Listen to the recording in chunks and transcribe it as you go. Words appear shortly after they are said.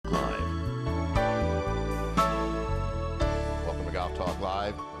Golf Talk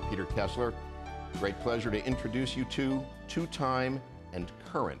Live. I'm Peter Kessler. Great pleasure to introduce you to two-time and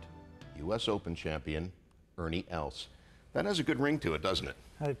current U.S. Open champion, Ernie Els. That has a good ring to it, doesn't it?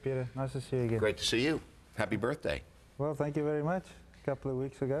 Hi, Peter. Nice to see you again. Great to see you. Happy birthday. Well, thank you very much. A couple of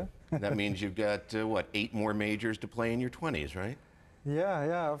weeks ago. That means you've got, what, 8 more majors to play in your 20s, right?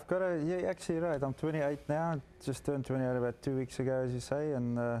 Yeah, I've got a, you're actually right. I'm 28 now. Just turned 28 about 2 weeks ago, as you say,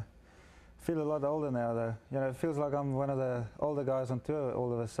 and feel a lot older now, though. You know, it feels like I'm one of the older guys on tour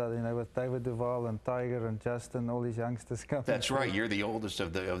all of a sudden, you know, with David Duval and Tiger and Justin, all these youngsters coming. That's right. You're the oldest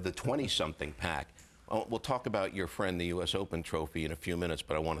of the 20-something pack. We'll talk about your friend, the U.S. Open trophy, in a few minutes,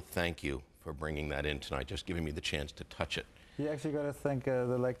 but I want to thank you for bringing that in tonight, just giving me the chance to touch it. You actually got to thank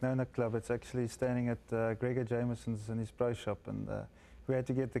the Lake Nona Club. It's actually standing at Gregor Jameson's in his pro shop, and we had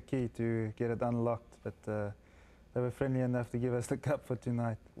to get the key to get it unlocked, but they were friendly enough to give us the cup for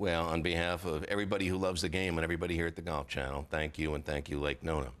tonight. Well, on behalf of everybody who loves the game and everybody here at the Golf Channel, thank you, and thank you, Lake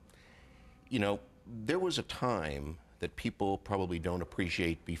Nona. You know, there was a time that people probably don't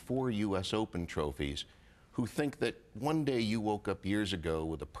appreciate before U.S. Open trophies who think that one day you woke up years ago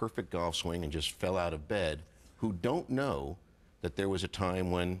with a perfect golf swing and just fell out of bed, who don't know that there was a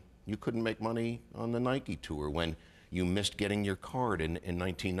time when you couldn't make money on the Nike Tour, when you missed getting your card in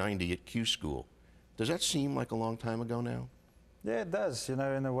 1990 at Q School. Does that seem like a long time ago now? Yeah, it does, you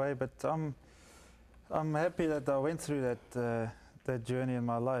know, in a way, but I'm happy that I went through that journey in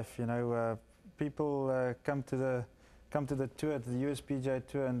my life. You know, people come to the tour, to the USPGA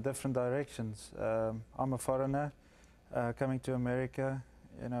Tour, in different directions. I'm a foreigner coming to America.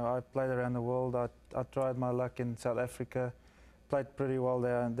 You know, I played around the world. I tried my luck in South Africa, played pretty well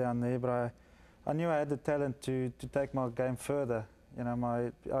down there, but I knew I had the talent to take my game further. You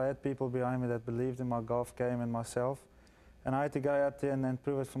know, I had people behind me that believed in my golf game and myself, and I had to go out there and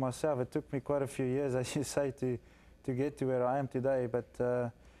prove it for myself. It took me quite a few years, as you say, to get to where I am today, but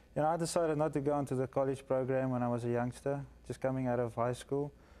you know, I decided not to go into the college program when I was a youngster, just coming out of high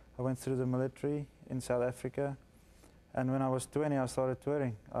school. I went through the military in South Africa, and when I was 20, I started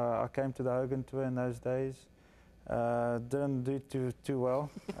touring. I came to the Hogan Tour in those days. Didn't do too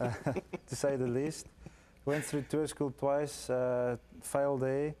well, to say the least. Went through tour school twice, failed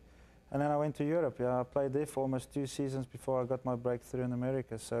there, and then I went to Europe. Yeah, I played there for almost 2 seasons before I got my breakthrough in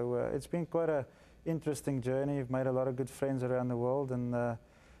America. So it's been quite an interesting journey. I've made a lot of good friends around the world, and I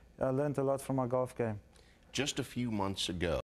learned a lot from my golf game. Just a few months ago,